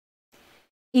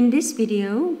In this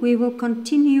video, we will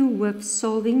continue with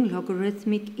solving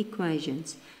logarithmic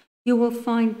equations. You will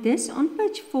find this on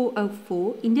page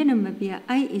 404 in the Namibian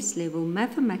AS-Level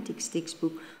Mathematics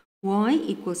textbook, y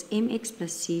equals mx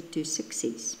plus c to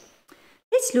success.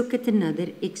 Let's look at another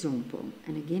example,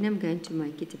 and again I'm going to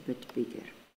make it a bit bigger.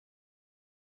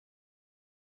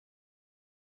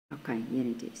 Okay, here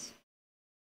it is.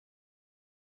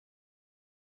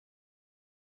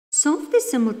 Solve the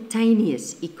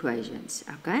simultaneous equations.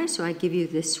 Okay, so I give you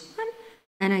this one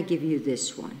and I give you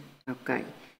this one. Okay,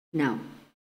 now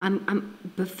I'm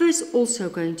first also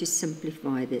going to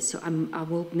simplify this. So I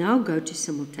will now go to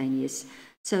simultaneous.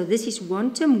 So this is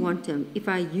one term, one term. If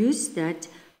I use that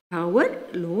power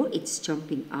law, it's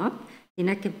jumping up. Then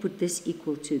I can put this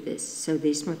equal to this. So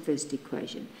there's my first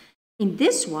equation. In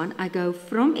this one, I go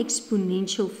from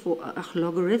exponential form,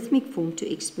 logarithmic form to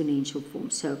exponential form.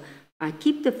 So I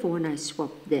keep the 4 and I swap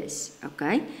this,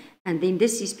 okay? And then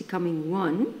this is becoming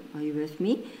 1, are you with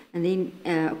me? And then,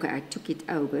 okay, I took it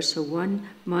over, so 1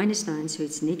 minus 9, so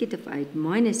it's negative 8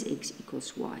 minus x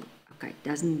equals y. Okay,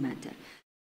 doesn't matter.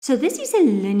 So this is a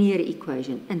linear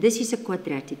equation, and this is a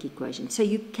quadratic equation. So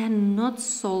you cannot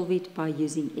solve it by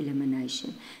using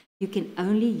elimination. You can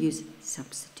only use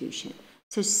substitution.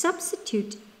 So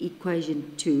substitute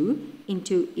equation 2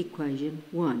 into equation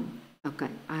 1. Okay,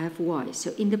 I have y,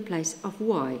 so in the place of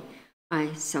y,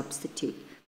 I substitute.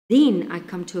 Then I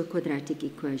come to a quadratic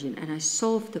equation and I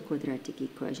solve the quadratic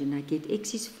equation. I get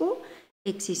x is 4,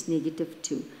 x is negative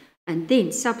 2. And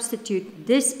then substitute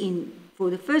this in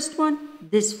for the first one,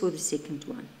 this for the second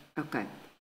one. Okay.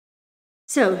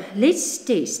 So let's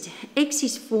test. X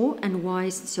is 4 and y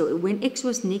is, so when x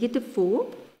was negative 4,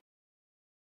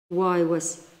 y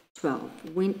was 12.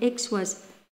 When x was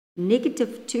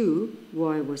negative 2,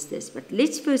 y was this. But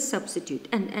let's first substitute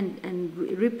and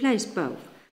replace both.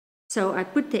 So I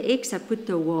put the x, I put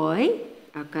the y,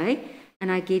 okay,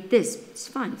 and I get this. It's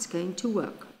fine, it's going to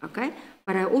work, okay.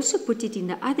 But I also put it in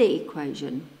the other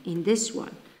equation, in this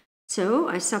one. So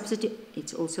I substitute,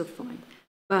 it's also fine.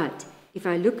 But if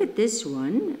I look at this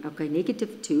one, okay,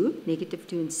 negative 2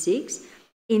 and 6,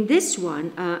 in this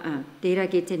one, there I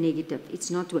get a negative. It's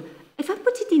not working. If I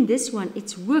put it in this one,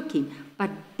 it's working,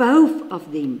 but both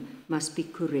of them must be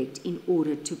correct in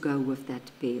order to go with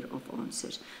that pair of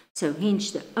answers. So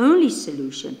hence the only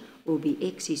solution will be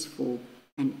x is 4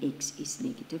 and x is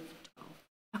negative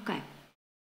 12. Okay,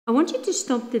 I want you to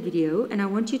stop the video and I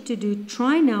want you to do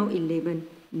try now 11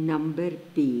 number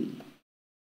B.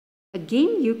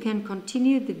 Again, you can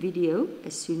continue the video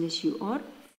as soon as you are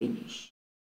finished.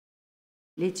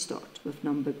 Let's start with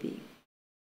number B.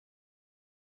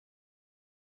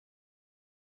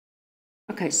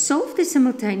 Okay, solve the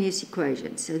simultaneous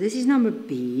equation. So this is number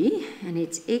B, and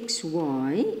it's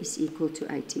xy is equal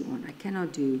to 81. I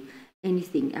cannot do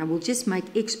anything. I will just make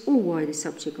x or y the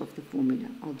subject of the formula.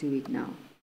 I'll do it now.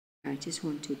 I just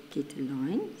want to get a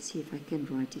line, see if I can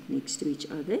write it next to each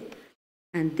other.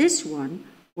 And this one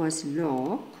was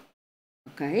log.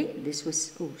 Okay, this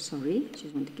was, oh, sorry,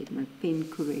 just want to get my pen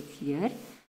correct here.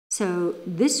 So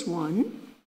this one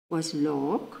was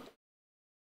log.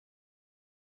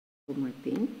 My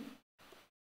pen,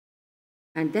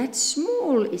 and that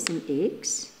small is an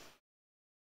x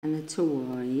and it's a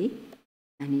y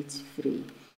and it's 3.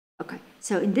 Okay,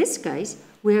 so in this case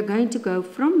we are going to go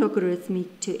from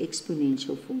logarithmic to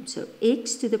exponential form. So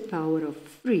x to the power of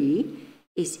 3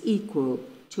 is equal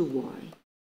to y.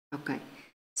 Okay,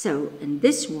 so in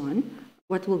this one,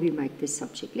 what will we make the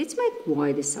subject? Let's make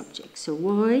y the subject. So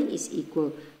y is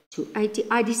equal to 80.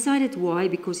 I decided y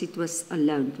because it was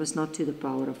alone, it was not to the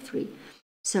power of 3.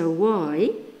 So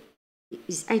y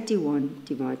is 81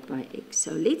 divided by x.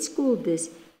 So let's call this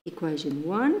equation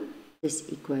 1, this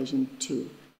equation 2.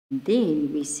 And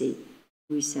then we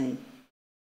say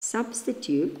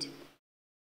substitute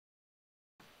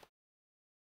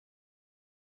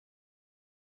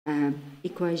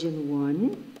equation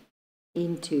 1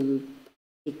 into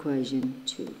equation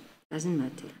 2. Doesn't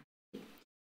matter.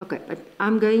 Okay, but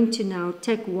I'm going to now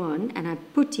take 1 and I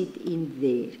put it in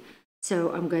there.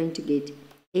 So I'm going to get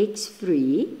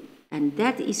x3, and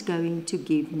that is going to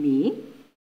give me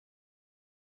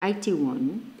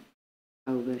 81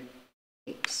 over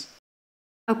x.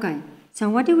 Okay, so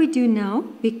what do we do now?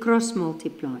 We cross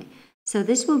multiply. So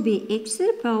this will be x to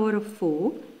the power of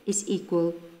 4 is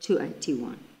equal to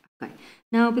 81. Okay,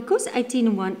 now because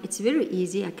 81, it's very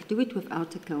easy. I can do it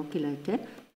without a calculator.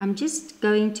 I'm just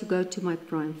going to go to my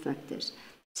prime factors.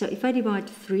 So if I divide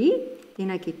 3,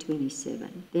 then I get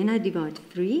 27. Then I divide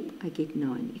 3, I get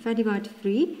 9. If I divide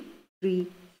 3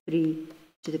 to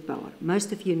the power.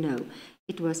 Most of you know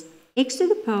it was x to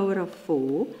the power of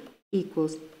 4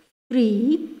 equals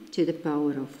 3 to the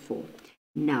power of 4.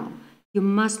 Now, you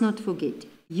must not forget,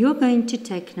 you're going to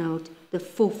take note the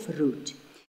fourth root.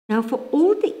 Now, for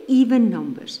all the even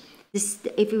numbers,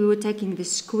 if we were taking the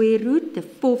square root, the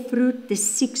fourth root, the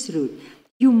sixth root,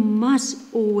 you must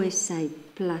always say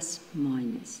plus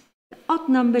minus. The odd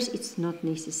numbers, it's not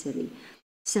necessary.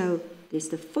 So there's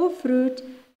the fourth root,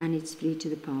 and it's 3 to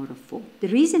the power of 4. The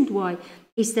reason why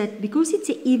is that because it's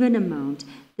an even amount,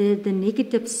 the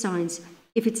negative signs,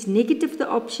 if it's negative the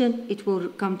option, it will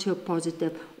come to a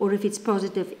positive, or if it's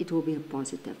positive, it will be a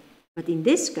positive. But in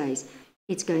this case,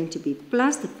 it's going to be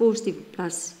plus, the positive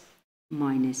plus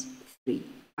minus 3.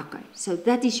 Okay, so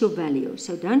that is your value.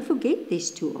 So don't forget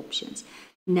there's two options.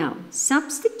 Now,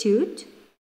 substitute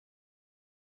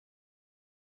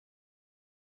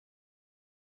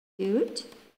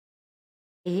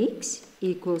x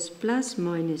equals plus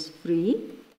minus 3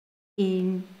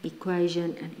 in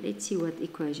equation, and let's see what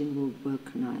equation will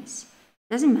work nice.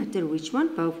 Doesn't matter which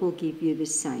one, both will give you the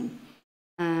same.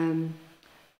 I'm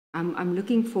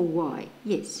looking for y.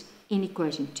 Yes, in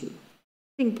equation 2.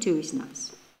 I think 2 is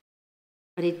nice.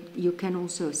 But you can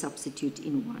also substitute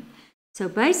in 1. So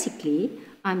basically,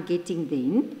 I'm getting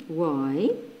then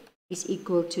y is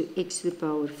equal to x to the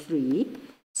power 3.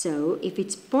 So if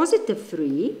it's positive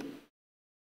 3,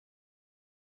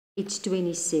 it's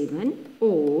 27,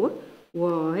 or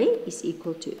y is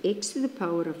equal to x to the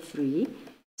power of 3.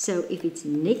 So if it's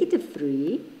negative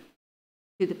 3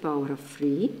 to the power of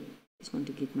 3, just want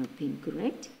to get my pen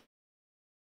correct,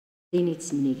 then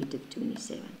it's negative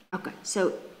 27. Okay,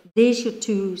 so there's your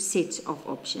two sets of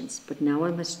options, but now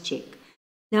I must check.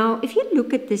 Now, if you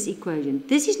look at this equation,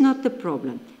 this is not the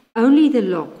problem. Only the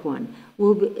log one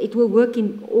it will work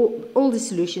in all the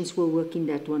solutions will work in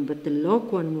that one, but the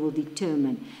log one will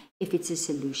determine if it's a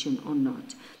solution or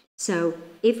not. So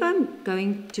if I'm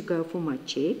going to go for my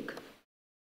check,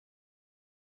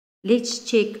 let's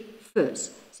check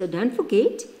first. So don't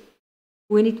forget,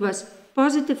 when it was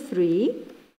positive 3,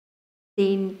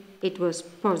 then it was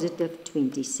positive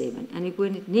 27. And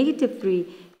when it negative 3, it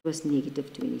was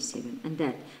negative 27. And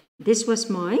this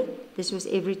was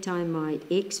every time my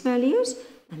x values,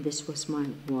 and this was my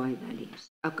y values.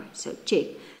 Okay, so check.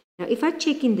 Now if I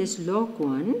check in this log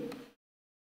one,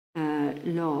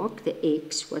 log the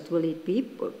x, what will it be?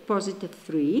 Positive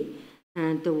 3.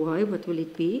 And the y, what will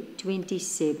it be?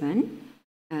 27.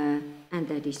 And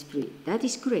that is 3. That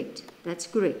is correct. That's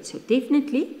correct. So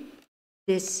definitely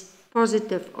this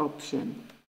positive option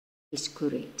is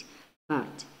correct.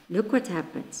 But look what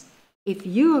happens. If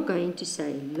you are going to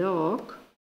say log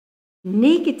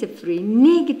negative 3,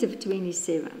 negative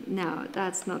 27, no,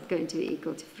 that's not going to be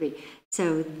equal to 3.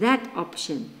 So that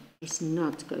option is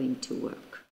not going to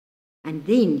work. And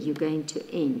then you're going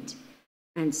to end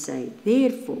and say,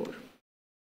 therefore,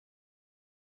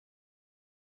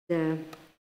 the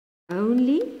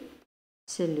only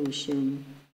solution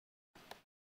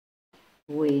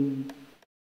when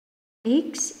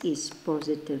x is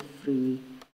positive 3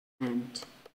 and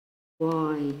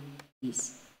y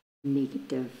is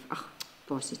negative,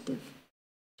 positive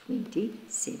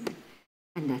 27.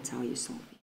 And that's how you solve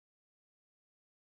it.